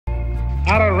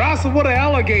I done wrestled with an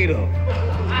alligator.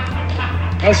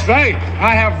 That's right.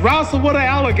 I have wrestled with an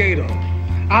alligator.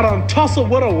 I done tussled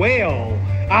with a whale.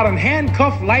 I done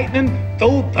handcuffed lightning,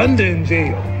 throw thunder in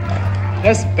jail.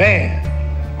 That's bad.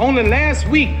 Only last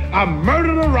week, I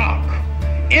murdered a rock,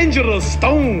 injured a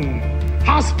stone,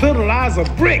 hospitalized a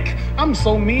brick. I'm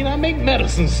so mean, I make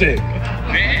medicine sick.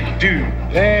 Man, dude.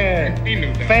 Yeah.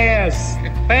 Fast.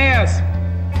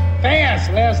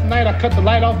 Last night, I cut the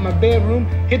light off in my bedroom,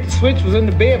 hit the switch, was in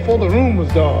the bed before the room was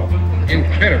dark.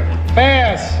 Incredible.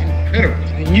 Fast. Incredible.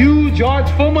 And you, George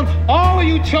Foreman, all of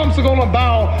you chumps are gonna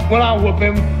bow when I whoop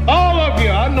him. All of you.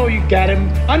 I know you got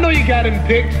him. I know you got him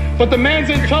picked, but the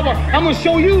man's in trouble. I'm gonna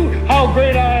show you how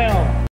great I am.